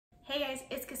Hey guys,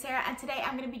 it's Cassera, and today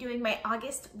I'm going to be doing my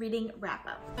August reading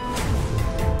wrap-up. So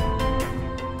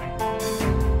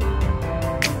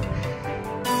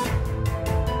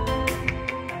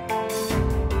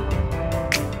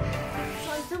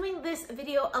I'm filming this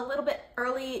video a little bit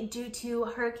early due to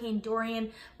Hurricane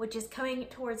Dorian, which is coming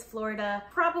towards Florida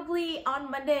probably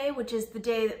on Monday, which is the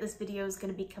day that this video is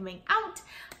going to be coming out,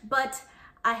 but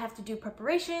I have to do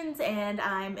preparations and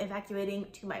I'm evacuating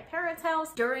to my parents'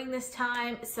 house during this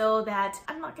time so that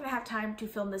I'm not gonna have time to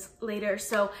film this later.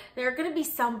 So there are gonna be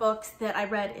some books that I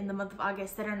read in the month of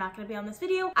August that are not gonna be on this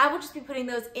video. I will just be putting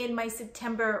those in my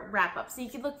September wrap-up. So you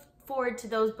can look forward to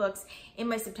those books in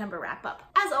my September wrap-up.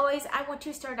 As always, I want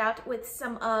to start out with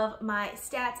some of my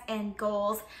stats and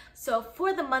goals. So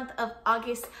for the month of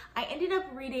August, I ended up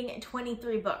reading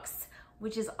 23 books,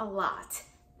 which is a lot.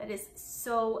 That is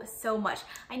so much.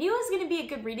 I knew it was gonna be a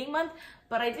good reading month,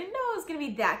 but I didn't know it was gonna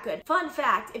be that good. Fun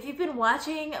fact, if you've been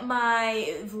watching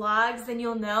my vlogs, then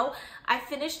you'll know I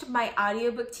finished my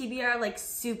audiobook TBR like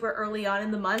super early on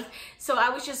in the month. So I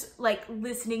was just like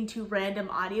listening to random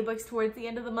audiobooks towards the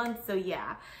end of the month. So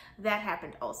yeah, that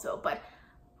happened also. But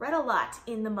read a lot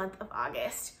in the month of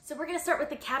August. So we're gonna start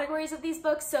with the categories of these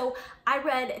books. So I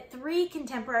read 3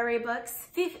 contemporary books,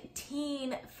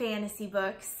 15 fantasy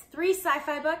books, 3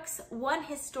 sci-fi books, 1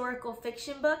 historical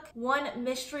fiction book, 1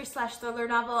 mystery/thriller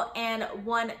novel, and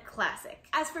 1 classic.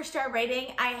 As for star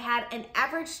rating, I had an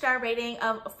average star rating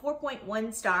of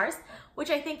 4.1 stars,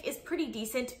 which I think is pretty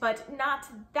decent, but not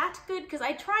that good because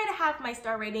I try to have my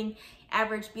star rating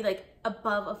average be like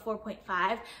above a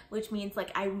 4.5, which means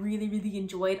like I really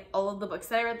enjoyed all of the books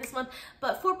that I read this month,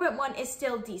 but 4.1 is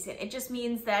still decent. It just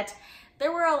means that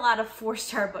there were a lot of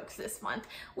 4-star books this month,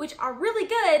 which are really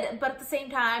good, but at the same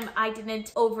time, I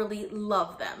didn't overly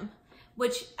love them.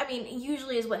 Which, I mean,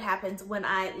 usually is what happens when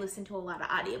I listen to a lot of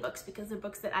audiobooks because they're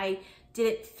books that I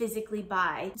didn't physically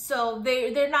buy. So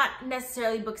they're not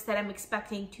necessarily books that I'm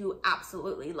expecting to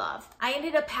absolutely love. I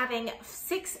ended up having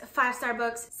 6 5-star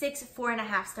books, 6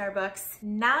 4.5-star books,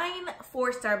 9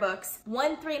 4-star books,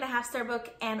 1 3.5-star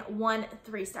book, and 1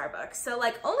 3-star book. So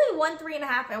like only 1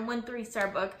 3.5 and 1 3-star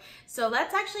book. So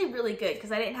that's actually really good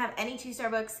because I didn't have any 2-star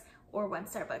books or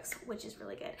 1-star books, which is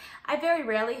really good. I very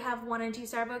rarely have 1 and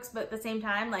 2-star books, but at the same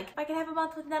time, like if I can have a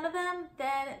month with none of them,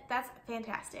 then that's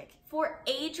fantastic. For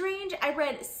age range, I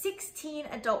read 16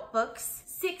 adult books,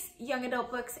 6 young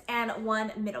adult books, and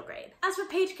 1 middle grade. As for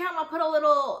page count, I'll put a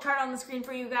little chart on the screen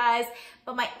for you guys,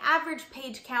 but my average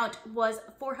page count was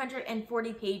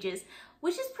 440 pages,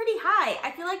 which is pretty high.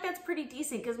 I feel like that's pretty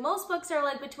decent because most books are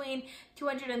like between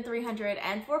 200 and 300,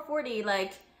 and 440,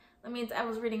 like, that means I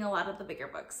was reading a lot of the bigger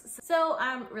books. So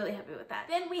I'm really happy with that.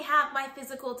 Then we have my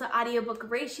physical to audiobook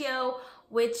ratio,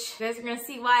 which you guys are gonna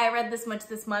see why I read this much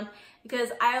this month,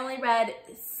 because I only read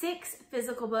 6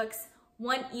 physical books,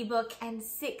 1 ebook, and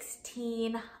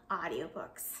 16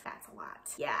 audiobooks. That's a lot.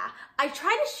 Yeah. I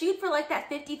try to shoot for like that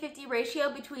 50-50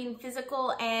 ratio between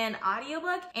physical and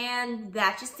audiobook, and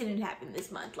that just didn't happen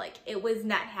this month. Like, it was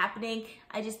not happening.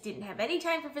 I just didn't have any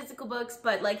time for physical books,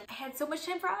 but like I had so much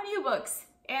time for audiobooks.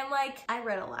 And like, I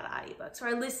read a lot of audiobooks, or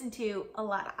I listened to a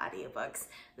lot of audiobooks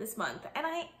this month, and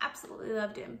I absolutely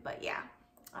loved them, but yeah.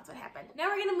 That's what happened. Now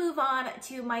we're gonna move on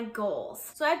to my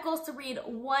goals. So I have goals to read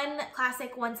 1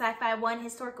 classic, 1 sci-fi, 1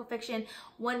 historical fiction,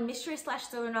 1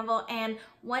 mystery/thriller novel, and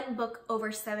 1 book over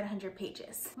 700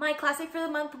 pages. My classic for the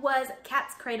month was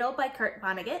Cat's Cradle by Kurt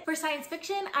Vonnegut. For science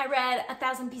fiction, I read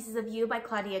 1,000 Pieces of You by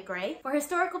Claudia Gray. For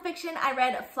historical fiction, I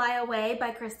read Fly Away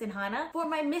by Kristen Hanna. For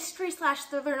my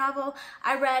mystery/thriller novel,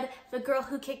 I read The Girl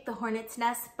Who Kicked the Hornet's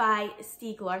Nest by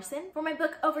Stieg Larsson. For my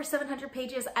book over 700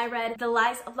 pages, I read The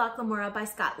Lies of Locke Lamora by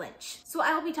Scott Lynch. So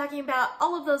I will be talking about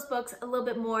all of those books a little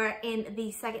bit more in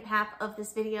the second half of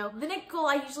this video. The next goal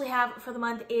I usually have for the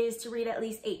month is to read at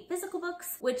least 8 physical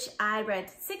books, which I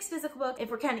read 6 physical books. If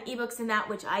we're counting ebooks in that,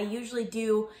 which I usually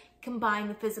do combine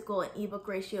the physical and ebook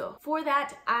ratio. For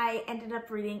that, I ended up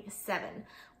reading 7,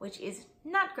 which is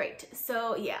not great.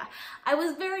 So yeah, I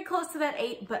was very close to that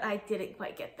 8, but I didn't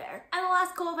quite get there. And the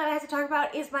last goal that I have to talk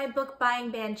about is my book buying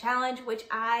ban challenge, which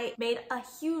I made a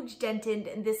huge dent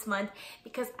in this month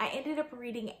because I ended up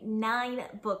reading 9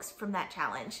 books from that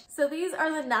challenge. So these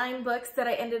are the 9 books that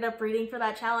I ended up reading for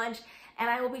that challenge, and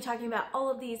I will be talking about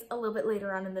all of these a little bit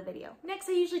later on in the video. Next,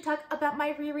 I usually talk about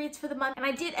my rereads for the month, and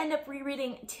I did end up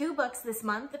rereading 2 books this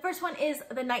month. The first one is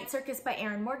The Night Circus by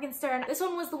Erin Morgenstern. This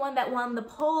one was the one that won the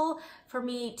poll for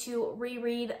me to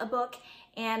reread a book,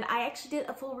 and I actually did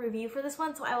a full review for this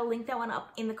one, so I will link that one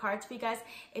up in the cards for you guys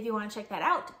if you want to check that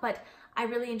out. But I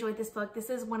really enjoyed this book. This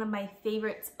is one of my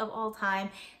favorites of all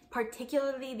time.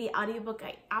 particularly the audiobook.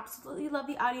 I absolutely love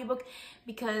the audiobook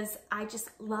because I just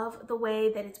love the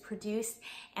way that it's produced,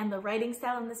 and the writing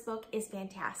style in this book is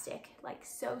fantastic. Like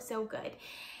so good.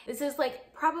 This is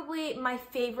like probably my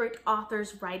favorite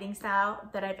author's writing style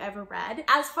that I've ever read.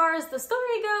 As far as the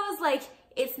story goes, like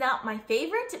it's not my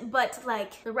favorite, but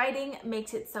like the writing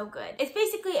makes it so good. It's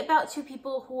basically about two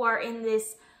people who are in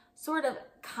this sort of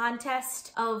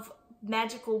contest of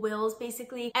magical wills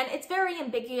basically, and it's very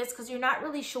ambiguous because you're not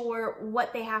really sure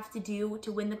what they have to do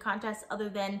to win the contest other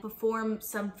than perform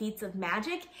some feats of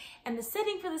magic. And the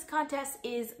setting for this contest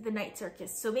is the night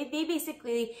circus, so they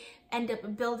basically end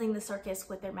up building the circus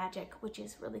with their magic, which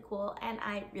is really cool, and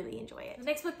I really enjoy it. The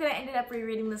next book that I ended up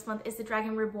rereading this month is The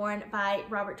Dragon Reborn by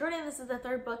Robert Jordan. This is the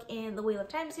third book in the Wheel of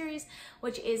Time series,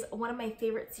 which is one of my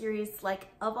favorite series like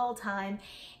of all time,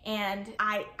 and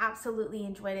I absolutely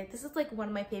enjoyed it. This is like one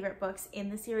of my favorite books in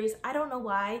the series. I don't know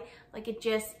why, like it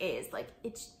just is. Like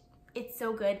it's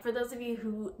so good. For those of you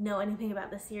who know anything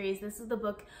about the series, this is the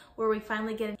book where we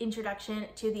finally get an introduction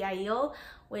to the Aiel,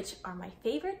 which are my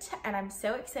favorite, and I'm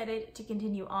so excited to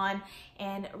continue on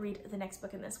and read the next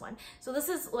book in this one. So this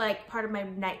is like part of my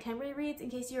nighttime rereads, in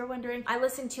case you were wondering. I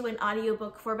listen to an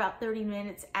audiobook for about 30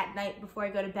 minutes at night before I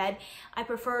go to bed. I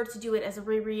prefer to do it as a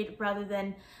reread rather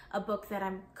than a book that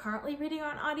I'm currently reading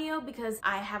on audio because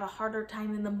I have a harder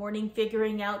time in the morning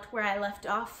figuring out where I left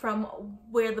off from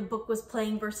where the book was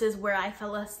playing versus where I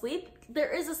fell asleep.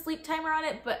 There is a sleep timer on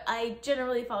it, but I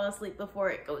generally fall asleep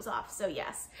before it goes off, so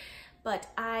yes. But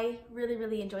I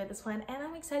really enjoyed this one, and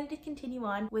I'm excited to continue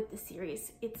on with the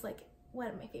series. It's like one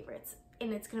of my favorites,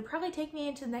 and it's gonna probably take me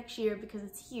into next year because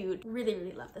it's huge.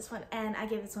 Really love this one, and I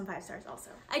gave this one 5 stars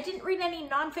also. I didn't read any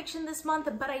nonfiction this month,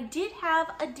 but I did have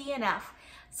a DNF,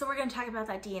 so we're gonna talk about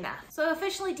that DNF. So I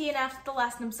officially DNF'd The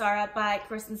Last Namsara by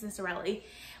Kristen Cicerelli,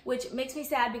 which makes me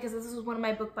sad because this was one of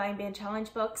my book buying ban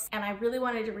challenge books, and I really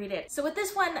wanted to read it. So with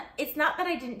this one, it's not that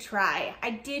I didn't try. I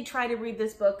did try to read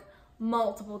this book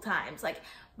multiple times. Like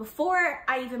before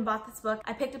I even bought this book,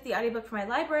 I picked up the audiobook from my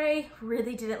library,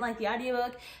 really didn't like the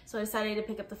audiobook, so I decided to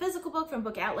pick up the physical book from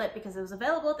Book Outlet because it was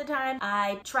available at the time.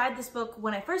 I tried this book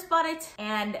when I first bought it,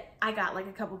 and I got like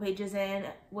a couple pages in,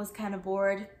 was kind of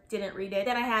bored, didn't read it.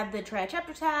 Then I had the try a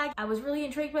chapter tag. I was really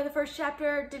intrigued by the first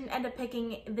chapter, didn't end up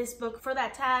picking this book for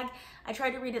that tag. I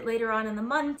tried to read it later on in the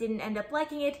month, didn't end up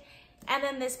liking it, and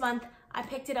then this month I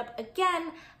picked it up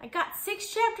again. I got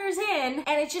 6 chapters in,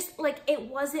 and it's just like, it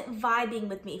wasn't vibing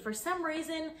with me. For some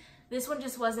reason, this one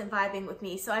just wasn't vibing with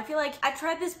me. So I feel like I've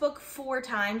tried this book 4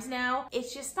 times now.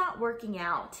 It's just not working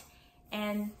out.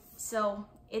 And so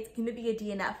it's gonna be a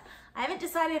DNF. I haven't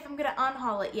decided if I'm gonna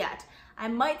unhaul it yet. I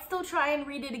might still try and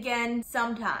read it again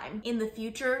sometime in the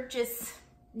future, just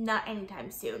not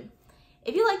anytime soon.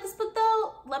 If you like this book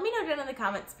though, let me know down in the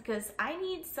comments because I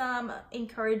need some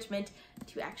encouragement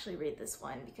to actually read this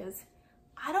one because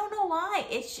I don't know why,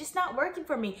 it's just not working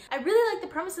for me. I really like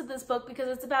the premise of this book because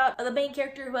it's about the main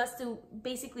character who has to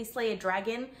basically slay a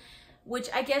dragon, which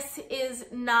I guess is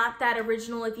not that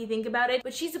original if you think about it,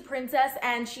 but she's a princess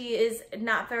and she is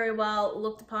not very well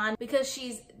looked upon because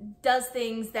she does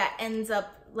things that ends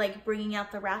up like bringing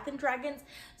out the wrath in dragons.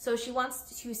 So she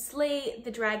wants to slay the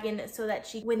dragon so that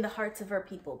she win the hearts of her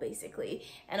people basically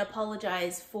and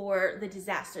apologize for the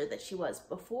disaster that she was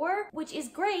before, which is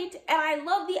great. And I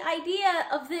love the idea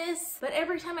of this, but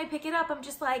every time I pick it up, I'm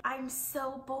just like, I'm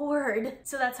so bored.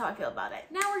 So that's how I feel about it.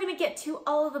 Now we're gonna get to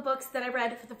all of the books that I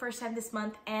read for the first time this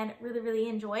month and really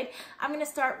enjoyed. I'm gonna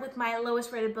start with my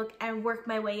lowest rated book and work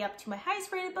my way up to my highest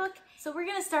rated book. So we're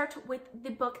gonna start with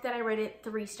the book that I rated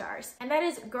 3 stars, and that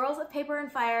is Girls of Paper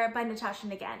and Fire by Natasha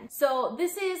Nagin. So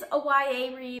this is a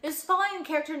YA read. This is following a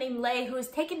character named Lei who is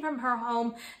taken from her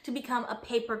home to become a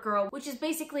paper girl, which is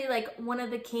basically like one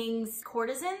of the king's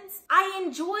courtesans. I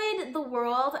enjoyed the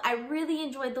world. I really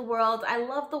enjoyed the world. I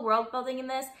love the world building in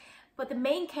this, but the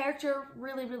main character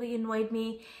really annoyed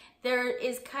me. There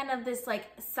is kind of this like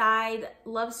side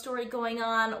love story going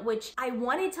on, which I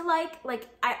wanted to like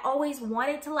I always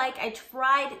wanted to like. I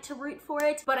tried to root for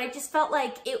it, but I just felt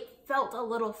like it felt a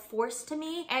little forced to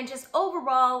me, and just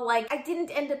overall, like, I didn't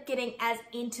end up getting as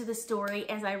into the story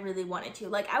as I really wanted to.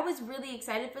 Like, I was really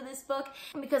excited for this book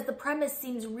because the premise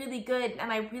seems really good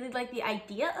and I really like the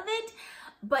idea of it.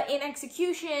 But in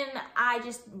execution, I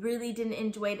just really didn't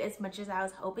enjoy it as much as I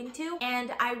was hoping to.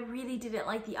 And I really didn't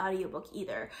like the audiobook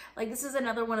either. Like, this is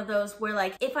another one of those where,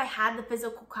 like, if I had the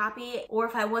physical copy or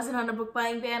if I wasn't on a book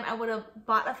buying ban, I would have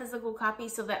bought a physical copy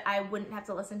so that I wouldn't have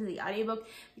to listen to the audiobook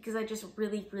because I just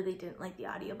really didn't like the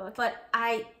audiobook. But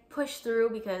I push through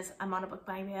because I'm on a book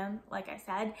buying ban, like I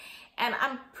said, and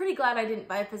I'm pretty glad I didn't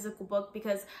buy a physical book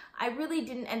because I really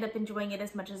didn't end up enjoying it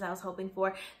as much as I was hoping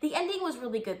for. The ending was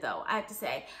really good though, I have to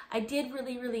say. I did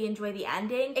really enjoy the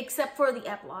ending, except for the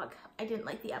epilogue. I didn't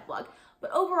like the epilogue,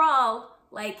 but overall,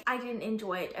 like, I didn't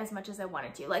enjoy it as much as I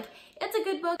wanted to. Like, it's a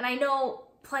good book, and I know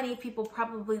plenty of people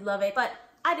probably love it, but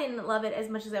I didn't love it as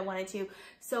much as I wanted to,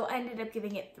 so I ended up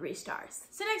giving it 3 stars.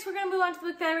 So next we're gonna move on to the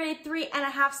book that I rated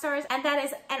 3.5 stars, and that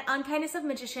is An Unkindness of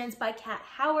Magicians by Kat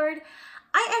Howard.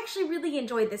 I actually really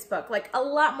enjoyed this book, like a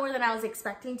lot more than I was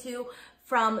expecting to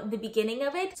from the beginning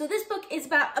of it. So this book is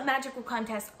about a magical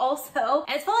contest also,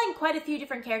 and it's following quite a few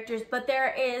different characters, but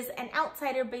there is an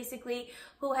outsider basically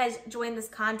who has joined this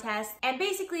contest, and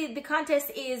basically the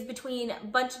contest is between a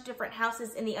bunch of different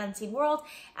houses in the unseen world,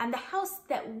 and the house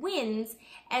that wins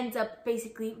ends up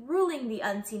basically ruling the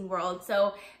unseen world.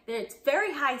 So it's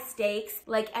very high stakes.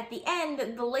 Like at the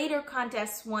end, the later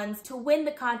contest ones, to win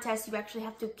the contest you actually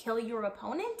have to kill your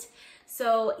opponent.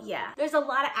 So yeah, there's a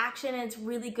lot of action and it's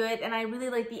really good, and I really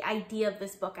like the idea of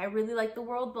this book. I really like the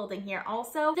world building here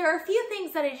also. There are a few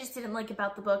things that I just didn't like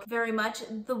about the book very much.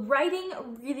 The writing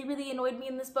really annoyed me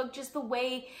in this book. Just the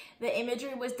way the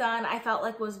imagery was done, I felt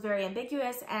like was very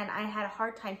ambiguous, and I had a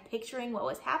hard time picturing what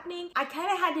was happening. I kind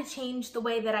of had to change the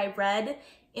way that I read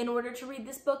in order to read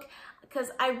this book,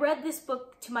 because I read this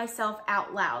book to myself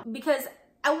out loud because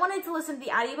I wanted to listen to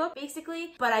the audiobook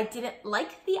basically, but I didn't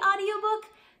like the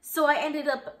audiobook. So I ended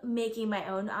up making my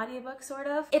own audiobook, sort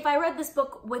of. If I read this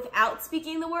book without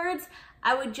speaking the words,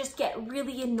 I would just get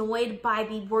really annoyed by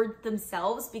the words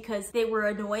themselves because they were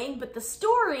annoying, but the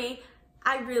story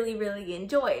I really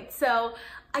enjoyed. So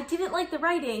I didn't like the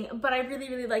writing, but I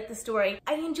really liked the story.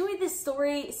 I enjoyed this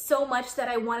story so much that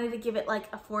I wanted to give it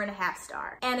like a 4.5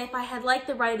 star. And if I had liked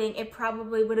the writing, it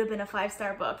probably would have been a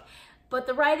 5-star book. But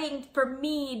the writing for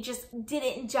me just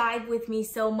didn't jive with me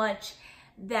so much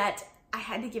that I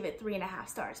had to give it 3.5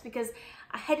 stars because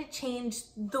I had to change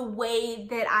the way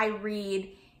that I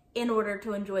read in order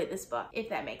to enjoy this book, if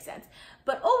that makes sense.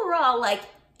 But overall, like,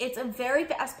 it's a very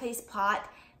fast-paced plot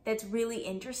that's really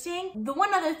interesting. The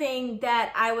one other thing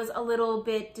that I was a little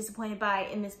bit disappointed by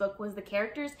in this book was the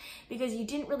characters, because you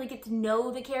didn't really get to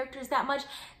know the characters that much.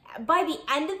 By the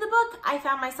end of the book, I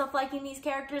found myself liking these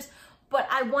characters, but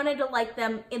I wanted to like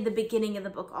them in the beginning of the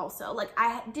book also. Like,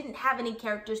 I didn't have any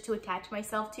characters to attach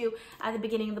myself to at the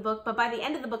beginning of the book, but by the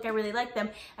end of the book, I really liked them.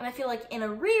 And I feel like in a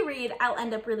reread, I'll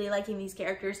end up really liking these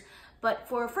characters. But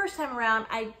for a first time around,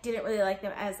 I didn't really like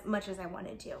them as much as I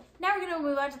wanted to. Now we're gonna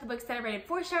move on to the books that I rated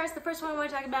 4 stars. The first one I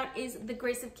want to talk about is The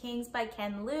Grace of Kings by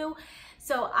Ken Liu.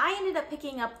 So I ended up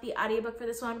picking up the audiobook for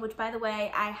this one, which, by the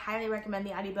way, I highly recommend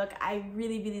the audiobook. I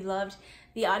really loved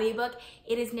the audiobook.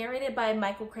 It is narrated by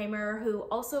Michael Kramer, who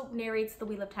also narrates the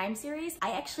Wheel of Time series.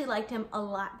 I actually liked him a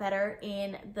lot better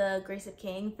in The Grace of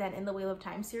Kings than in the Wheel of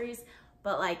Time series,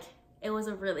 but like, it was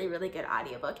a really good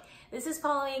audiobook. This is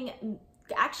following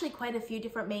actually quite a few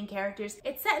different main characters.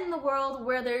 It's set in the world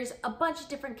where there's a bunch of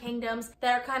different kingdoms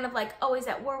that are kind of like always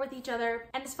at war with each other,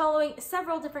 and it's following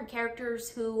several different characters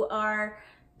who are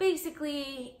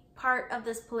basically part of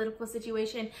this political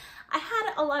situation. I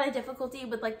had a lot of difficulty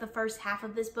with like the first half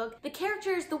of this book. The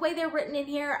characters, the way they're written in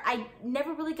here, I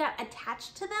never really got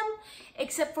attached to them,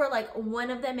 except for like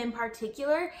one of them in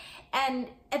particular. And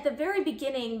at the very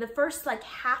beginning, the first like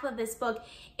half of this book,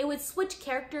 it would switch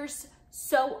characters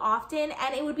so often,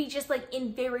 and it would be just like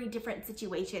in very different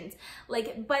situations.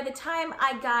 Like, by the time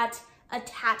I got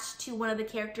attached to one of the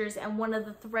characters and one of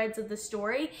the threads of the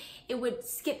story, it would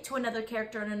skip to another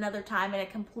character in another time in a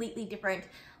completely different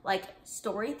like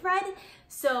story thread.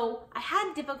 So I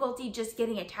had difficulty just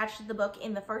getting attached to the book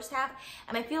in the first half,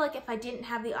 and I feel like if I didn't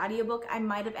have the audiobook, I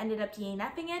might have ended up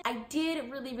DNFing it. I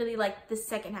did really like the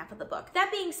second half of the book.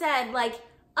 That being said, like,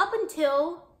 up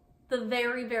until the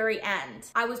very end,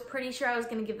 I was pretty sure I was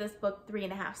gonna give this book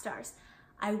 3.5 stars.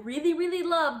 I really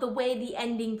loved the way the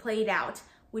ending played out,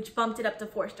 which bumped it up to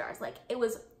 4 stars. Like, it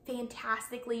was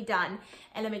fantastically done,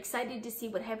 and I'm excited to see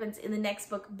what happens in the next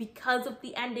book because of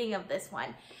the ending of this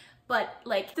one. But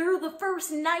like, through the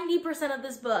first 90% of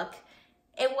this book,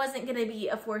 it wasn't gonna be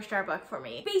a 4-star book for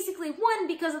me. Basically, one,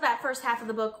 because of that first half of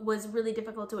the book was really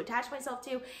difficult to attach myself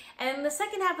to, and the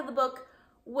second half of the book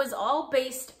was all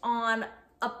based on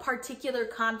a particular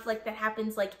conflict that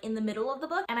happens like in the middle of the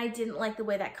book, and I didn't like the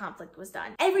way that conflict was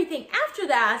done. Everything after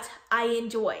that I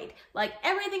enjoyed. Like,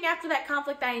 everything after that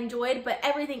conflict I enjoyed, but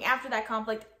everything after that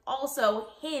conflict also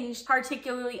hinged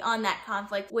particularly on that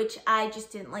conflict, which I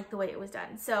just didn't like the way it was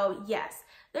done. So yes,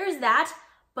 there's that.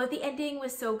 but the ending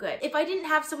was so good. If I didn't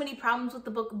have so many problems with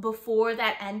the book before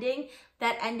that ending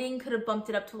could have bumped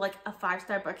it up to like a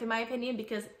 5-star book in my opinion,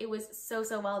 because it was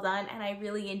so well done and I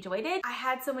really enjoyed it. I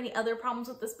had so many other problems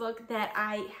with this book that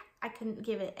I couldn't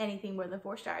give it anything more than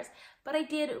 4 stars, but I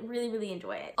did really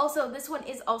enjoy it. Also, this one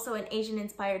is also an Asian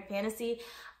inspired fantasy.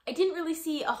 I didn't really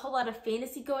see a whole lot of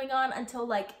fantasy going on until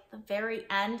like the very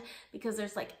end, because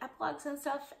there's like epilogues and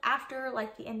stuff after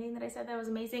like the ending that I said that was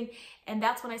amazing, and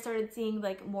that's when I started seeing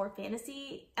like more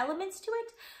fantasy elements to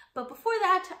it. But before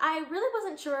that, I really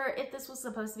wasn't sure if this was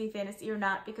supposed to be fantasy or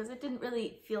not, because it didn't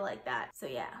really feel like that. So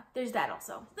yeah, there's that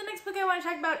also. The next book I want to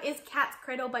talk about is Cat's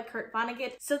Cradle by Kurt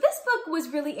Vonnegut. So this book was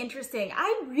really interesting.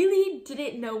 I really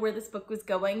didn't know where this book was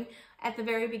going at the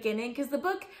very beginning, because the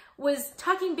book was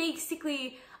talking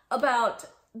basically about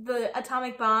the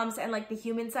atomic bombs and like the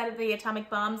human side of the atomic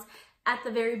bombs at the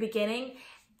very beginning,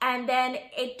 and then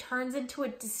it turns into a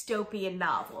dystopian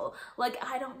novel. Like,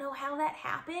 I don't know how that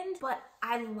happened, but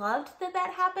I loved that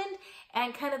that happened,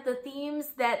 and kind of the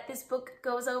themes that this book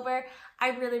goes over,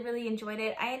 I really enjoyed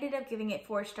it. I ended up giving it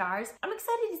 4 stars. I'm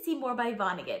excited to see more by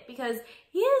Vonnegut, because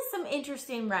he has some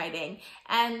interesting writing,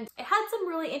 and it had some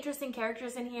really interesting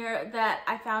characters in here that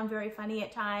I found very funny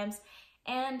at times,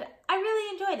 and I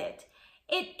really enjoyed it.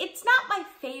 It's not my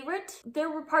favorite. There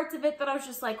were parts of it that I was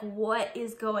just like, what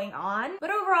is going on? But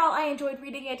overall, I enjoyed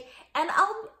reading it, and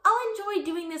I'll enjoy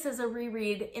doing this as a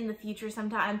reread in the future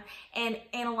sometime and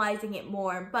analyzing it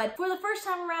more. But for the first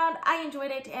time around, I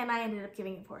enjoyed it, and I ended up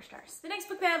giving it 4 stars. The next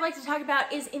book that I'd like to talk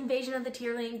about is Invasion of the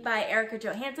Tierling by Erica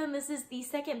Johansson. This is the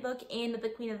 2nd book in the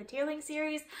Queen of the Tierling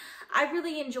series. I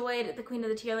really enjoyed the Queen of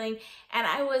the Tierling, and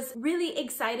I was really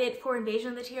excited for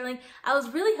Invasion of the Tierling. I was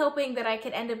really hoping that I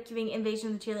could end up giving Invasion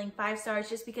of the Tierling 5 stars,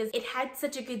 just because it had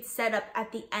such a good setup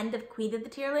at the end of Queen of the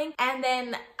Tierling, and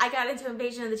then I got into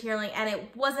Invasion of the Tierling and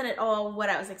it wasn't at all what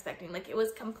I was expecting. Like, it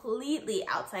was completely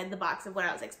outside the box of what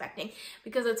I was expecting,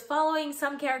 because it's following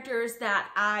some characters that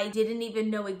I didn't even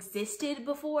know existed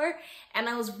before, and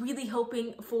I was really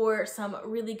hoping for some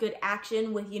really good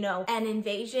action with, you know, an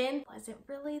invasion. Wasn't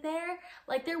really there.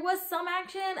 Like, there was some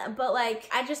action, but like,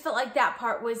 I just felt like that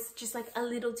part was just like a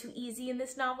little too easy in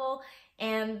this novel,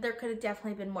 and there could have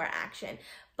definitely been more action.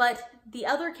 But the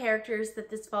other characters that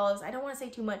this follows, I don't want to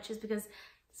say too much just because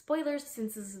spoilers,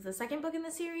 since this is the 2nd book in the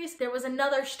series. There was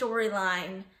another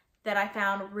storyline that I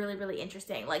found really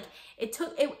interesting. Like,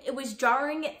 it was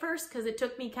jarring at first, because it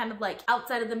took me kind of like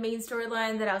outside of the main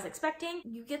storyline that I was expecting.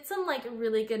 You get some like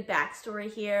really good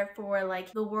backstory here for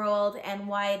like the world and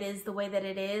why it is the way that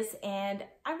it is, and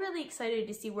I'm really excited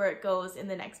to see where it goes in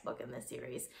the next book in this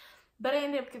series. But I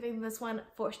ended up giving this one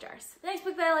 4 stars. The next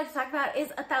book that I like to talk about is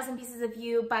 1,000 Pieces of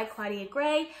You by Claudia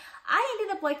Gray. I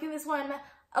ended up liking this one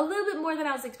a little bit more than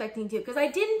I was expecting to, because I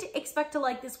didn't expect to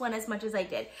like this one as much as I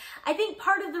did. I think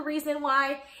part of the reason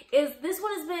why is this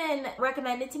one has been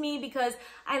recommended to me because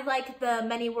I like the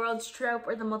many worlds trope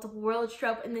or the multiple worlds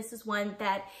trope, and this is one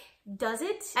that does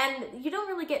it. And you don't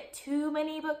really get too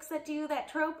many books that do that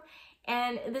trope,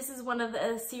 and this is one of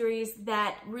the series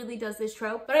that really does this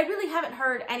trope. But I really haven't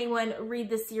heard anyone read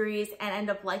this series and end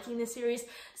up liking this series,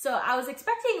 so I was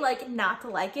expecting like not to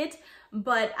like it,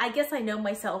 but I guess I know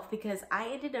myself because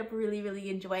I ended up really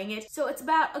enjoying it. So it's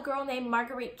about a girl named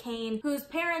Marguerite Kane whose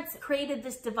parents created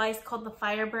this device called the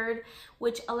Firebird,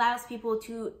 which allows people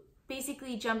to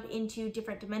basically jump into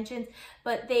different dimensions,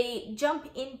 but they jump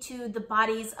into the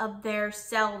bodies of their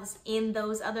selves in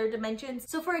those other dimensions.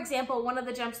 So for example, one of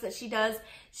the jumps that she does,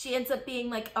 she ends up being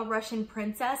like a Russian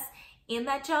princess in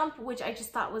that jump, which I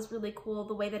just thought was really cool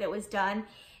the way that it was done.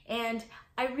 And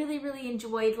I really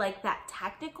enjoyed like that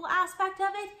tactical aspect of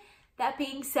it. That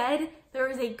being said, there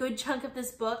is a good chunk of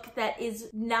this book that is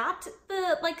not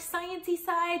the like sciencey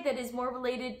side, that is more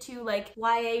related to like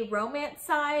YA romance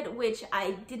side, which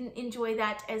I didn't enjoy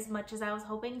that as much as I was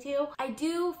hoping to. I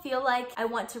do feel like I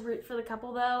want to root for the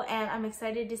couple though, and I'm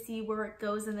excited to see where it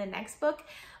goes in the next book.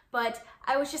 But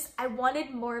I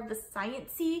wanted more of the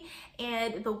sciencey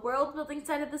and the world building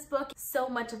side of this book. So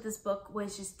much of this book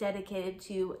was just dedicated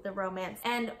to the romance.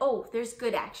 And oh, there's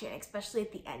good action, especially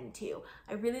at the end too.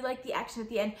 I really like the action at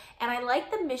the end, and I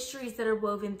like the mysteries that are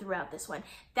woven throughout this one.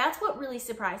 That's what really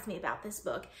surprised me about this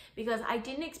book, because I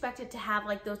didn't expect it to have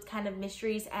like those kind of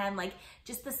mysteries and like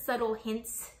just the subtle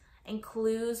hints and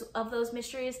clues of those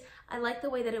mysteries. I like the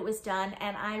way that it was done,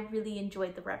 and I really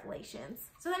enjoyed the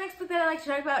revelations. So the next book that I like to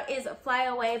talk about is Fly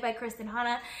Away by Kristen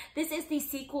Hanna. This is the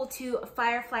sequel to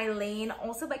Firefly Lane,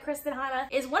 also by Kristen Hanna.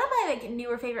 Is one of my like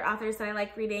newer favorite authors that I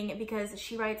like reading because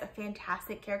she writes a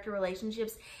fantastic character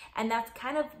relationships, and that's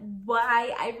kind of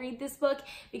why I read this book,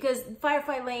 because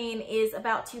Firefly Lane is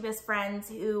about 2 best friends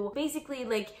who basically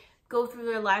like go through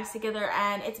their lives together,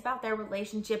 and it's about their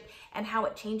relationship and how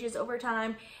it changes over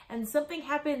time. And something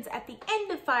happens at the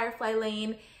end of Firefly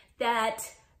Lane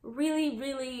that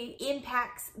really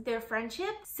impacts their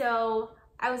friendship. So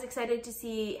I was excited to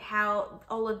see how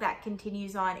all of that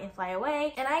continues on in Fly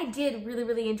Away. And I did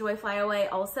really enjoy Fly Away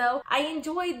also. I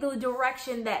enjoyed the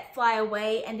direction that Fly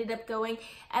Away ended up going,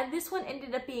 and this one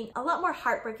ended up being a lot more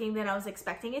heartbreaking than I was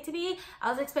expecting it to be.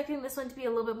 I was expecting this one to be a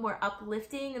little bit more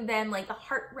uplifting than like the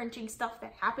heart-wrenching stuff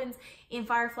that happens in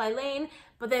Firefly Lane.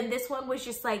 But then this one was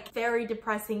just like very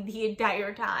depressing the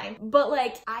entire time. But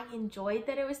like I enjoyed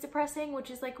that it was depressing,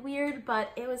 which is like weird, but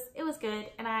it was good,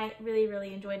 and I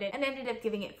really enjoyed it and ended up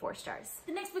giving it 4 stars.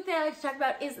 The next book that I like to talk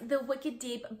about is The Wicked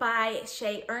Deep by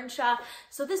Shay Earnshaw.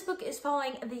 So this book is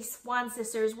following the Swan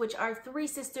sisters, which are 3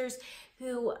 sisters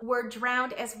who were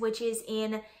drowned as witches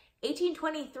in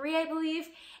 1823, I believe.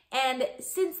 And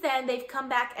since then they've come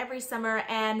back every summer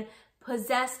and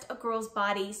possessed a girl's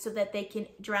body so that they can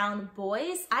drown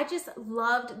boys. I just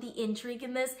loved the intrigue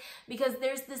in this because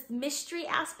there's this mystery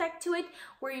aspect to it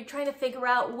where you're trying to figure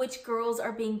out which girls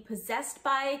are being possessed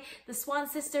by the Swan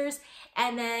sisters,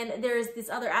 and then there's this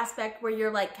other aspect where you're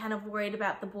like kind of worried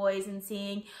about the boys and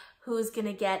seeing who's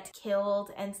gonna get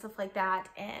killed and stuff like that,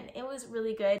 and it was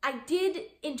really good. I did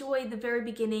enjoy the very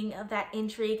beginning of that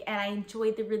intrigue, and I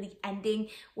enjoyed the really ending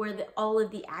where all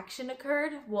of the action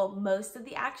occurred. Well, most of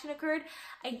the action occurred.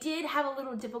 I did have a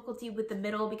little difficulty with the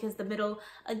middle because the middle,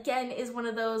 again, is one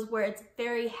of those where it's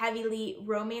very heavily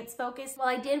romance focused. While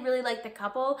I did really like the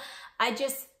couple, I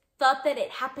just thought that it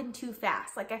happened too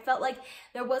fast. Like I felt like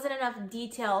there wasn't enough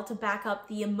detail to back up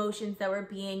the emotions that were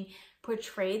being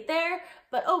portrayed there.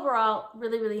 But overall,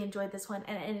 really enjoyed this one,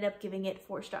 and I ended up giving it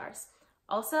 4 stars.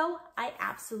 Also, I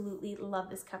absolutely love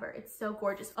this cover. It's so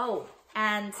gorgeous. Oh,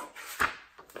 and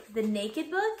the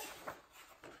Naked book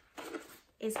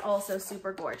is also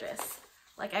super gorgeous.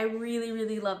 Like I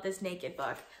really love this Naked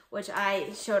book, which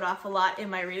I showed off a lot in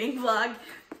my reading vlog,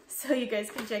 so you guys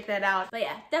can check that out. But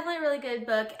yeah, definitely a really good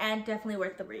book and definitely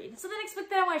worth the read. So the next book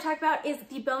that I want to talk about is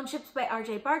The Bone Ships by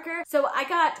R.J. Barker. So I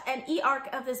got an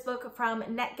e-arc of this book from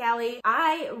NetGalley.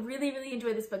 I really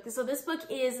enjoyed this book. So this book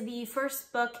is the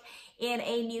first book in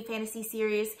a new fantasy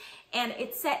series, and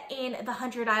it's set in the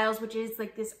 100 Isles, which is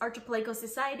like this archipelago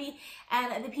society,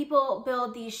 and the people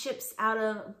build these ships out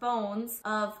of bones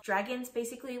of dragons,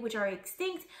 basically, which are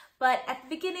extinct. But at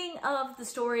the beginning of the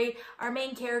story, our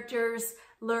main characters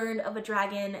learn of a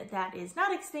dragon that is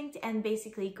not extinct and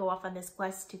basically go off on this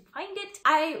quest to find it.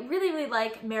 I really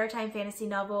like maritime fantasy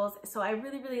novels, so I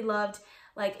really loved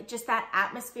like just that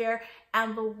atmosphere,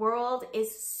 and the world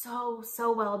is so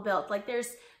well built. Like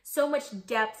there's so much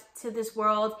depth to this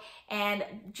world, and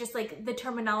just like the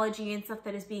terminology and stuff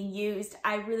that is being used,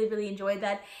 I really enjoyed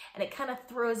that, and it kind of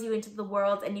throws you into the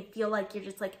world and you feel like you're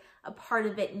just like a part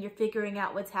of it and you're figuring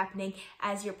out what's happening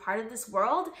as you're part of this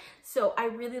world. So I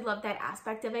really love that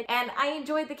aspect of it, and I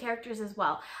enjoyed the characters as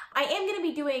well. I am going to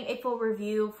be doing a full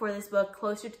review for this book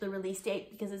closer to the release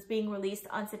date because it's being released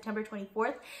on September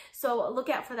 24th. So look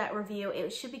out for that review.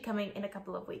 It should be coming in a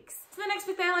couple of weeks. So the next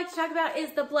book that I like to talk about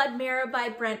is The Blood Mirror by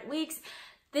Brent Weeks.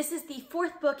 This is the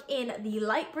 4th book in the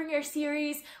Lightbringer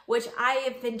series, which I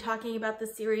have been talking about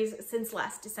this series since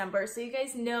last December. So you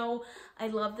guys know I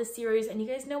love this series, and you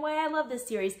guys know why I love this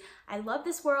series. I love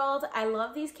this world. I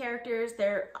love these characters.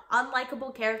 They're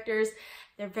unlikable characters.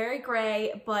 They're very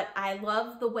gray, but I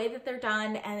love the way that they're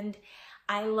done, and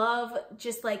I love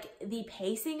just like the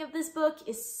pacing of this book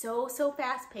is so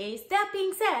fast paced. That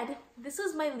being said, this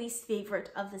was my least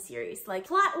favorite of the series. Like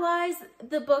plot wise,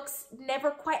 the books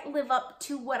never quite live up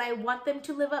to what I want them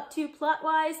to live up to plot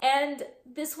wise, and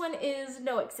this one is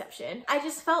no exception. I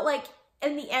just felt like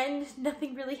in the end,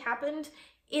 nothing really happened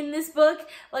in this book.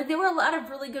 Like there were a lot of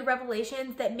really good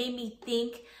revelations that made me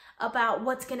think about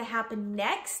what's gonna happen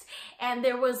next, and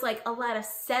there was like a lot of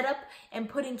setup and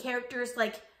putting characters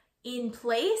like in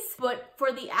place, but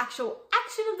for the actual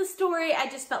action of the story, I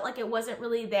just felt like it wasn't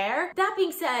really there. That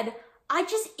being said, I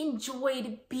just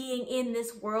enjoyed being in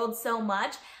this world so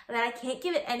much that I can't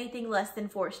give it anything less than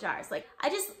 4 stars. Like I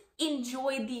just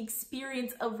enjoyed the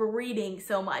experience of reading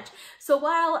so much. So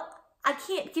while I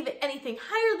can't give it anything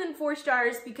higher than 4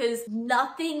 stars because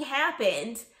nothing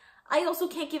happened, I also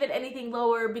can't give it anything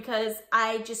lower because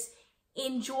I just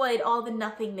enjoyed all the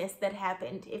nothingness that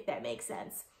happened, if that makes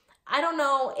sense. I don't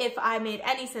know if I made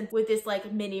any sense with this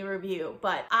like mini review,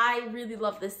 but I really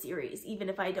love this series, even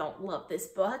if I don't love this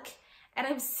book. And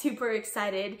I'm super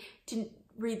excited to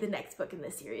read the next book in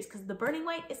this series because The Burning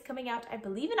White is coming out, I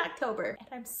believe, in October. And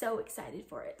I'm so excited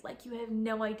for it. Like you have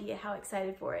no idea how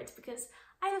excited for it because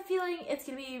I have a feeling it's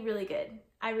gonna be really good.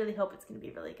 I really hope it's gonna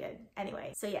be really good.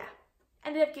 Anyway, so yeah,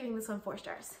 ended up giving this one 4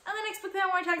 stars. And the next book that I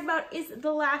want to talk about is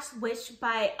The Last Wish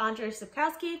by Andrzej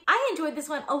Sapkowski. I enjoyed this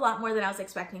one a lot more than I was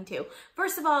expecting to.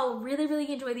 First of all,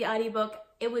 really enjoyed the audiobook.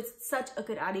 It was such a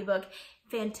good audiobook,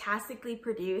 fantastically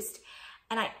produced.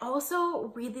 And I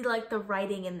also really like the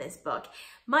writing in this book.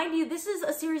 Mind you, this is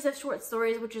a series of short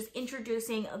stories which is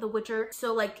introducing The Witcher.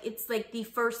 So like it's like the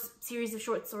first series of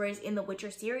short stories in the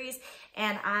Witcher series.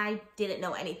 And I didn't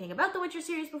know anything about the Witcher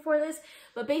series before this.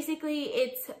 But basically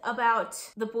it's about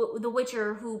the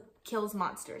Witcher who kills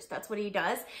monsters. That's what he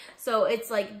does. So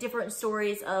it's like different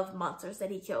stories of monsters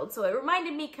that he killed. So it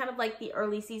reminded me kind of like the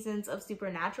early seasons of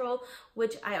Supernatural,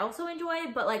 which I also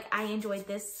enjoyed. But like I enjoyed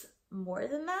this more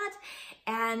than that,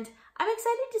 and I'm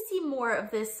excited to see more of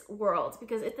this world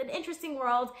because it's an interesting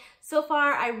world. So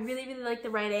far, I really like the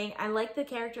writing. I like the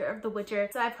character of the Witcher.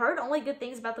 So I've heard only good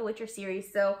things about the Witcher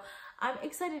series, so I'm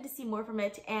excited to see more from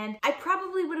it. And I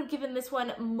probably would have given this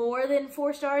one more than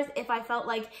 4 stars if I felt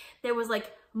like there was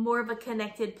like more of a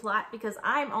connected plot, because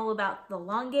I'm all about the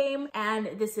long game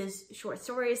and this is short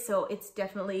stories, so it's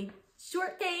definitely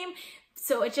short game.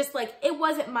 So it's just like, it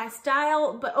wasn't my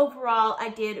style, but overall I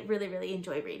did really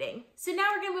enjoy reading. So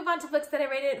now we're gonna move on to books that I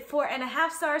rated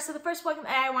 4.5 stars. So the first one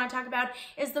that I want to talk about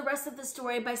is The Rest of the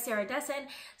Story by Sarah Dessen.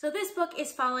 So this book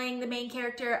is following the main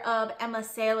character of Emma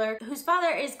Saylor, whose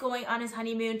father is going on his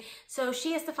honeymoon. So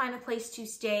she has to find a place to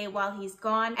stay while he's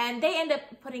gone. And they end up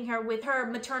putting her with her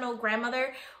maternal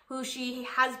grandmother, who she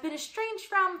has been estranged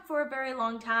from for a very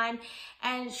long time.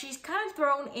 And she's kind of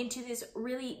thrown into this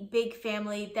really big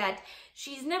family that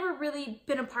she's never really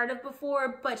been a part of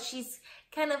before, but she's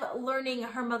kind of learning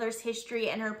her mother's history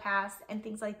and her past and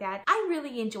things like that. I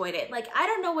really enjoyed it. Like, I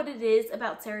don't know what it is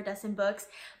about Sarah Dessen books,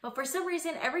 but for some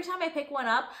reason, every time I pick one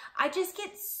up, I just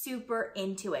get super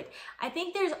into it. I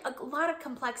think there's a lot of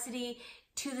complexity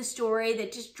to the story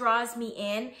that just draws me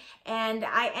in, and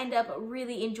I end up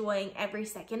really enjoying every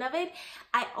second of it.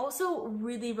 I also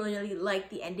really like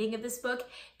the ending of this book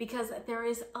because there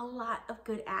is a lot of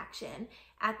good action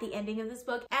at the ending of this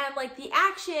book, and like the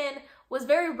action was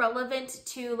very relevant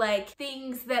to like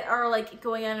things that are like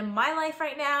going on in my life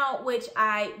right now, which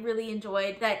I really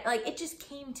enjoyed. That like it just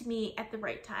came to me at the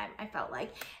right time, I felt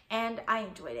like, and I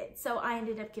enjoyed it. So I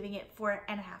ended up giving it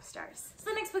 4.5 stars. So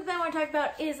the next book that I want to talk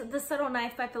about is The Subtle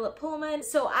Knife by Philip Pullman.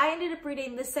 So I ended up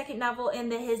reading the second novel in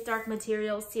His Dark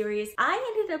Materials series.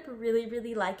 I ended up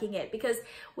really liking it because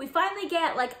we finally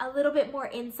get like a little bit more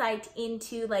insight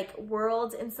into like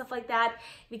worlds and stuff like that,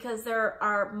 because there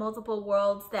are multiple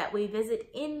worlds that we visit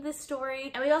in this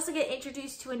story. And we also get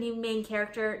introduced to a new main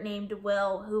character named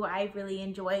Will, who I really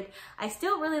enjoyed. I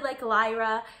still really like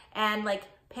Lyra and like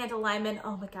Pantalaimon.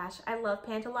 Oh my gosh, I love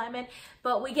Pantalaimon.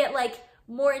 But we get like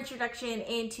more introduction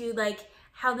into like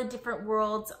how the different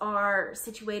worlds are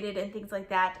situated and things like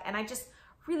that. And I just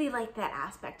really like that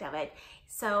aspect of it.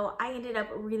 So I ended up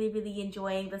really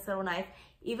enjoying The Subtle Knife,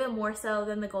 even more so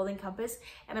than The Golden Compass.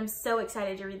 And I'm so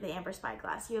excited to read The Amber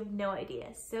Spyglass. You have no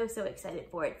idea. So excited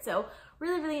for it. So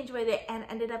really enjoyed it and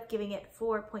ended up giving it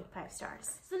 4.5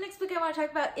 stars. So the next book I want to talk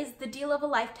about is The Deal of a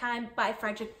Lifetime by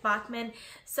Fredrik Backman.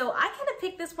 So I kind of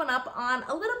picked this one up on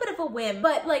a little bit of a whim,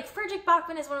 but like Fredrik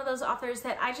Backman is one of those authors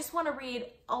that I just want to read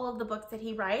all of the books that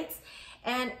he writes.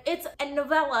 And it's a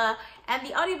novella, and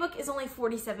the audiobook is only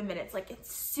 47 minutes. Like,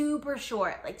 it's super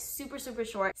short, like super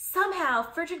short. Somehow,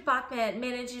 Fredrik Backman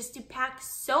manages to pack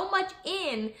so much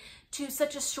in to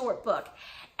such a short book.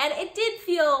 And it did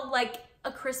feel like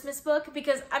a Christmas book,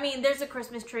 because I mean, there's a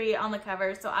Christmas tree on the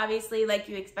cover, so obviously like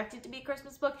you expect it to be a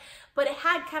Christmas book, but it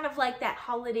had kind of like that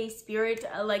holiday spirit,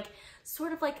 like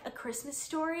sort of like a Christmas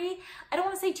story. I don't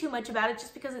want to say too much about it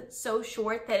just because it's so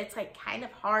short that it's like kind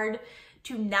of hard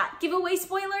to not give away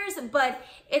spoilers, but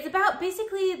it's about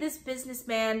basically this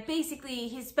businessman. Basically,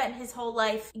 he spent his whole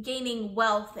life gaining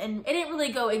wealth, and it didn't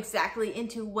really go exactly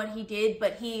into what he did,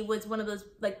 but he was one of those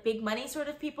like big money sort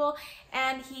of people,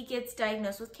 and he gets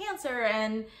diagnosed with cancer,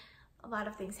 and a lot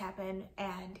of things happen,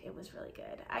 and it was really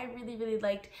good. I really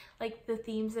liked like the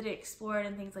themes that it explored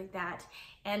and things like that,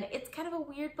 and it's kind of a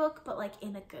weird book, but like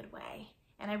in a good way.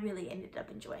 And I really ended up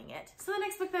enjoying it. So the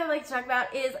next book that I'd like to talk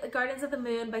about is Gardens of the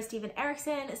Moon by Steven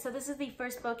Erickson. So this is the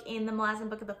first book in the Malazan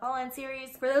Book of the Fallen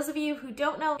series. For those of you who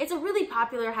don't know, it's a really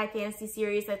popular high fantasy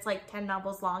series that's like 10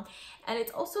 novels long. And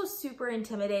it's also super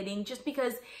intimidating just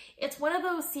because it's one of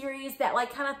those series that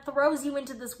like kind of throws you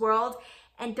into this world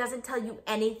and doesn't tell you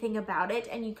anything about it,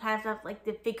 and you kind of have like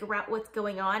to figure out what's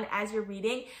going on as you're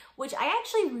reading, which I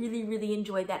actually really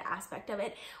enjoyed that aspect of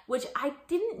it, which I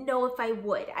didn't know if I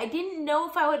would. I didn't know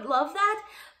if I would love that,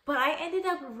 but I ended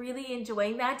up really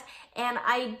enjoying that, and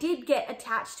I did get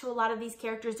attached to a lot of these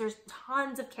characters. There's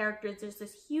tons of characters, there's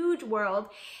this huge world,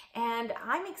 and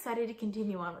I'm excited to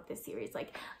continue on with this series.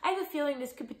 Like, I have a feeling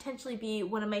this could potentially be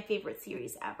one of my favorite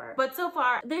series ever. But so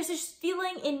far, there's this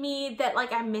feeling in me that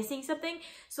like I'm missing something,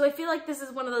 so I feel like this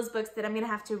is one of those books that I'm gonna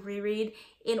have to reread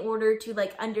in order to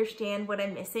like understand what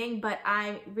I'm missing, but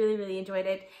I really enjoyed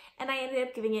it, and I ended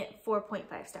up giving it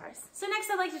 4.5 stars. So next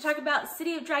I'd like to talk about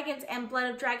City of Dragons and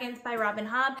Blood of Dragons by Robin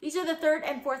Hobb. These are the third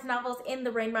and fourth novels in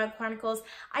the Rainbow Chronicles.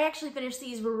 I actually finished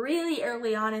these really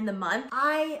early on in the month.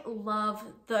 I love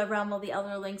the Realm of the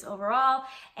Elderlings overall,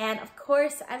 and of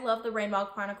course I love the Rainbow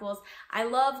Chronicles. I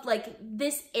love like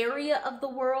this area of the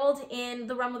world in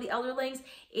the Realm of the Elderlings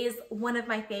is one of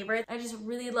my favorites. I just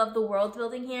really love the world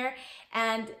building here,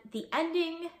 and the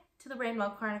ending to the Rainbow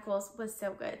Chronicles was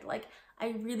so good. Like,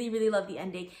 I really love the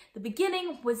ending. The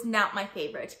beginning was not my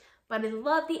favorite, but I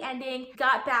love the ending.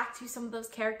 Got back to some of those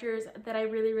characters that I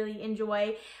really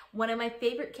enjoy. One of my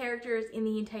favorite characters in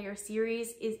the entire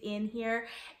series is in here,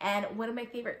 and one of my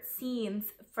favorite scenes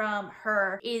from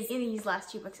her is in these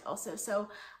last two books also. So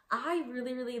I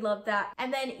really love that.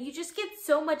 And then you just get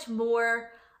so much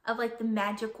more of like the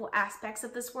magical aspects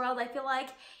of this world, I feel like,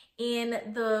 in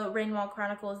the Rainbow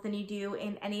Chronicles than you do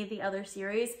in any of the other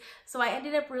series. So I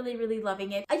ended up really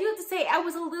loving it. I do have to say I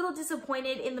was a little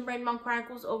disappointed in the Rainbow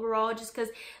Chronicles overall, just because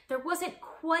there wasn't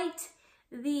quite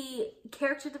the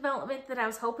character development that I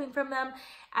was hoping from them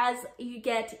as you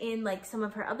get in like some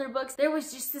of her other books. There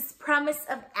was just this promise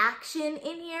of action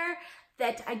in here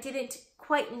that I didn't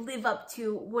quite live up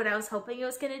to what I was hoping it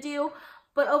was gonna do.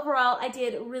 But overall, I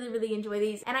did really enjoy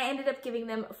these, and I ended up giving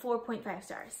them 4.5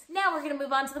 stars. Now we're gonna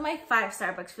move on to my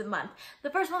 5-star books for the month. The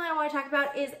first one that I wanna talk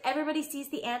about is Everybody Sees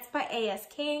the Ants by A.S.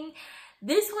 King.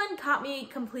 This one caught me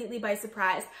completely by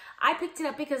surprise. I picked it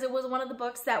up because it was one of the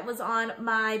books that was on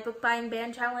my book buying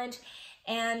ban challenge,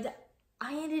 and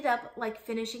I ended up like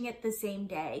finishing it the same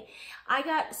day. I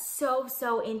got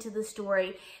so into the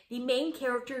story. The main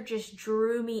character just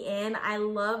drew me in. I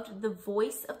loved the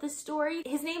voice of the story.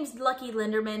 His name's Lucky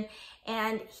Linderman,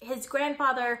 and his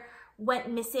grandfather went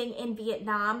missing in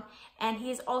Vietnam, and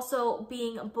he's also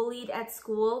being bullied at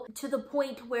school to the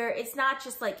point where it's not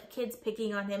just like kids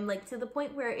picking on him, like to the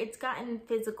point where it's gotten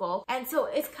physical. And so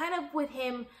it's kind of with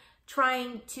him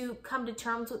trying to come to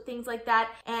terms with things like that,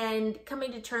 and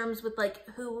coming to terms with like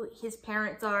who his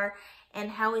parents are and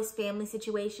how his family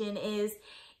situation is.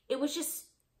 It was just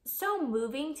so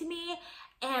moving to me,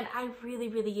 and I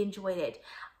really enjoyed it.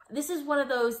 This is one of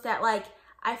those that like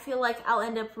I feel like I'll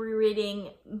end up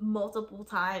rereading multiple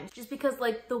times, just because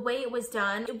like the way it was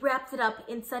done, it wrapped it up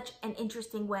in such an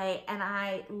interesting way, and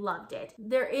I loved it.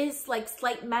 There is like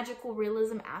slight magical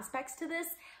realism aspects to this,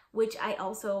 which I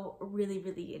also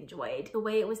really enjoyed. The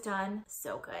way it was done,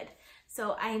 so good.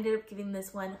 So I ended up giving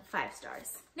this one 5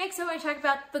 stars. Next, I want to talk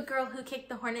about The Girl Who Kicked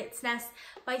the Hornet's Nest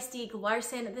by Stieg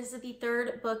Larsson. This is the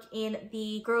third book in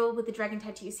the Girl with the Dragon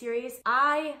Tattoo series.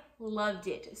 I loved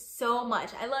it so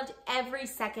much. I loved every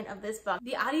second of this book.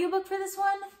 The audiobook for this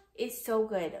one is so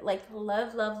good. Like,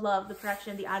 love the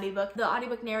production of the audiobook. The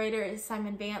audiobook narrator is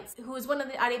Simon Vance, who is one of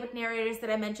the audiobook narrators that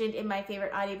I mentioned in my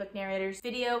favorite audiobook narrators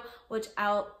video, which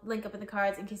I'll link up in the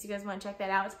cards in case you guys want to check that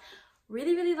out.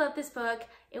 Really love this book.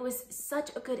 It was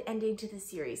such a good ending to the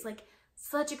series. Like,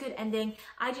 such a good ending.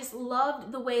 I just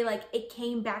loved the way like it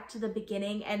came back to the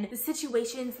beginning, and the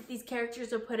situations that these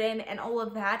characters are put in and all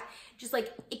of that. Just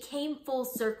like it came full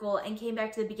circle and came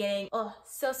back to the beginning. Oh,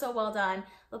 so well done.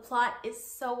 The plot is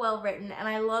so well written, and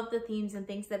I love the themes and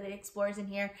things that it explores in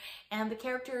here. And the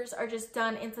characters are just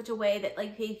done in such a way that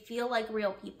like they feel like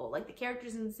real people. Like the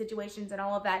characters and the situations and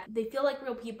all of that, they feel like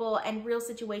real people and real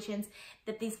situations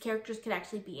that these characters could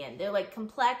actually be in. They're like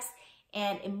complex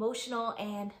and emotional,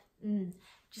 and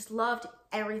just loved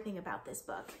everything about this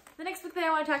book. The next book that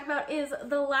I want to talk about is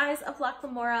The Lies of Locke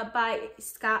Lamora by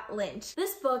Scott Lynch.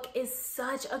 This book is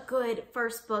such a good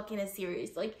first book in a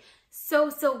series. Like,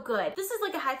 so good. This is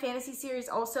like a high fantasy series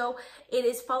also. It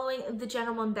is following the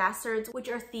Gentlemen Bastards, which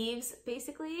are thieves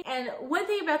basically. And one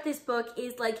thing about this book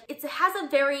is like it has a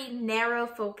very narrow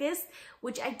focus,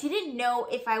 which I didn't know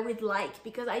if I would like,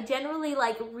 because I generally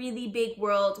like really big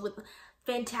worlds with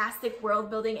fantastic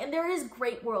world building, and there is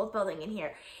great world building in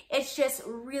here. It's just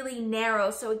really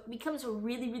narrow, so it becomes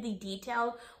really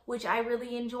detailed, which I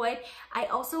really enjoyed. I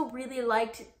also really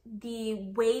liked the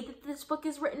way that this book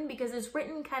is written, because it's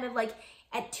written kind of like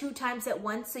at 2 times at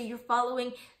once. So you're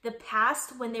following the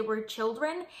past when they were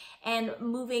children and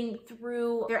moving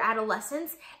through their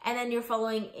adolescence, and then you're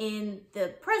following in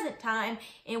the present time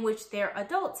in which they're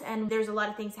adults, and there's a lot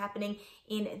of things happening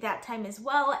in that time as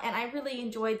well, and I really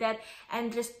enjoyed that,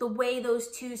 and just the way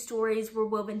those two stories were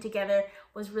woven together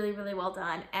was really, really well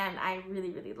done, and I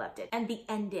really, really loved it. And the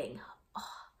ending,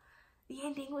 the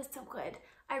ending was so good.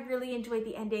 I really enjoyed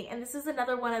the ending, and this is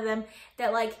another one of them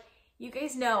that, like, you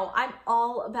guys know I'm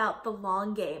all about the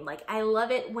long game. Like, I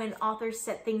love it when authors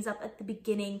set things up at the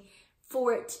beginning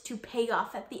for it to pay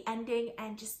off at the ending,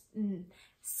 and just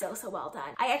so well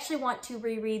done. I actually want to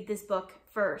reread this book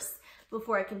first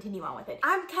before I continue on with it.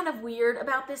 I'm kind of weird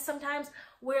about this sometimes,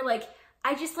 where like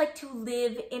I just like to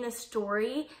live in a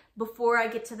story before I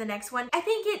get to the next one. I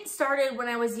think it started when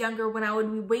I was younger, when I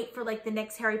would wait for like the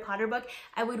next Harry Potter book.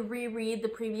 I would reread the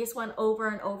previous one over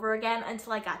and over again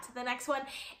until I got to the next one.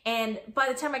 And by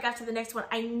the time I got to the next one,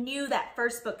 I knew that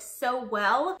first book so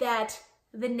well that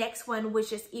the next one was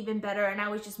just even better, and I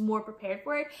was just more prepared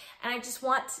for it. And I just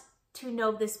want to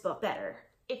know this book better,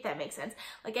 if that makes sense.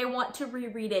 Like, I want to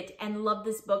reread it and love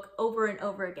this book over and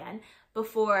over again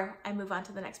before I move on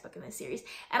to the next book in this series.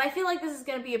 And I feel like this is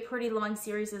going to be a pretty long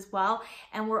series as well,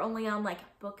 and we're only on like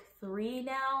book 3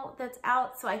 now that's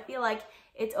out, so I feel like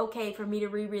it's okay for me to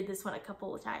reread this one a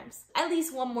couple of times, at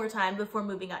least one more time before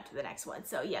moving on to the next one.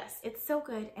 So yes, it's so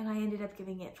good, and I ended up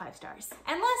giving it 5 stars.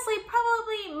 And lastly,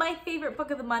 probably my favorite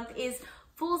book of the month is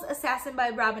Fool's Assassin by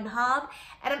Robin Hobb,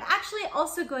 and I'm actually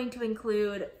also going to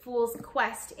include Fool's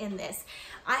Quest in this.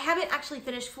 I haven't actually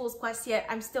finished Fool's Quest yet.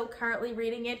 I'm still currently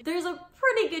reading it. There's a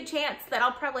pretty good chance that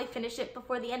I'll probably finish it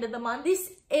before the end of the month.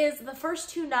 This is the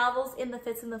first 2 novels in the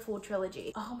Fitz and the Fool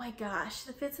trilogy. Oh my gosh,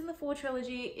 the Fitz and the Fool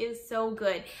trilogy is so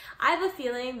good. I have a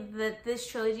feeling that this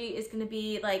trilogy is going to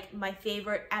be like my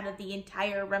favorite out of the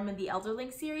entire Rem and the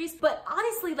Elderling series, but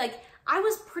honestly, like, I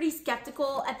was pretty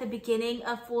skeptical at the beginning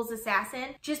of Fool's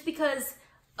Assassin just because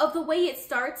of the way it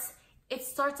starts. It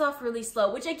starts off really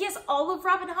slow, which I guess all of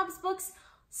Robin Hobb's books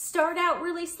start out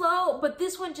really slow, but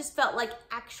this one just felt like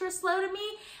extra slow to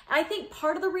me. And I think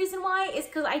part of the reason why is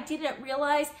because I didn't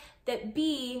realize that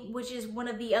B, which is one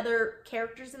of the other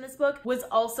characters in this book, was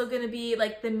also going to be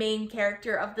like the main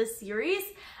character of the series.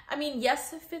 I mean,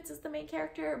 yes, Fitz is the main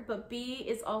character, but B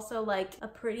is also like a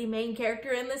pretty main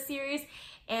character in this series,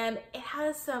 and it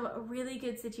has some really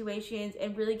good situations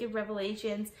and really good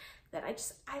revelations that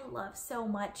I love so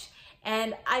much.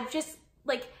 And I've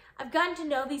gotten to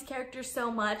know these characters so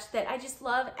much that I just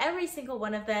love every single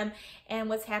one of them and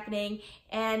what's happening.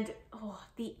 And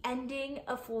the ending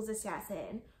of Fool's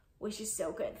Assassin was just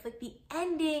so good. Like, the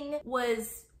ending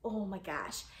was, oh my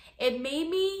gosh, it made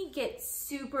me get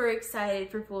super excited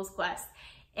for Fool's Quest.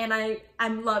 And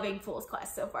I'm loving Fool's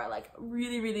Quest so far, like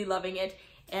really, really loving it.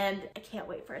 And I can't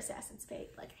wait for Assassin's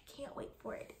Fate. Like, I can't wait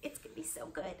for it. It's gonna be so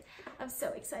good. I'm so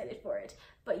excited for it.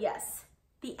 But yes,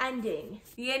 the ending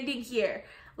here,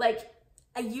 like,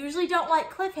 I usually don't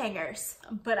like cliffhangers,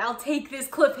 but I'll take this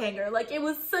cliffhanger. Like, it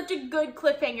was such a good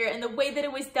cliffhanger, and the way that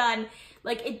it was done,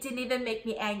 like, it didn't even make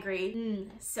me angry.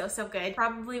 So good.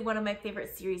 Probably one of my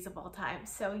favorite series of all time.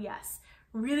 So yes,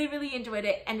 really, really enjoyed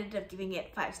it. Ended up giving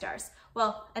it 5 stars.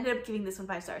 Well, ended up giving this one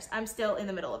 5 stars. I'm still in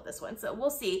the middle of this one, so we'll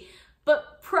see.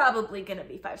 But probably gonna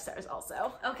be 5 stars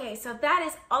also. Okay, so that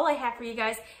is all I have for you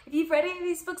guys. If you've read any of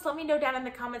these books, let me know down in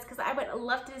the comments because I would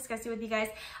love to discuss it with you guys.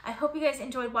 I hope you guys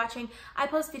enjoyed watching. I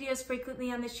post videos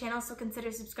frequently on this channel, so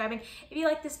consider subscribing. If you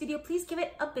like this video, please give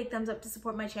it a big thumbs up to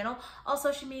support my channel. All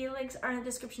social media links are in the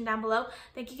description down below.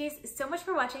 Thank you guys so much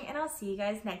for watching, and I'll see you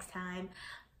guys next time.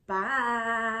 Bye.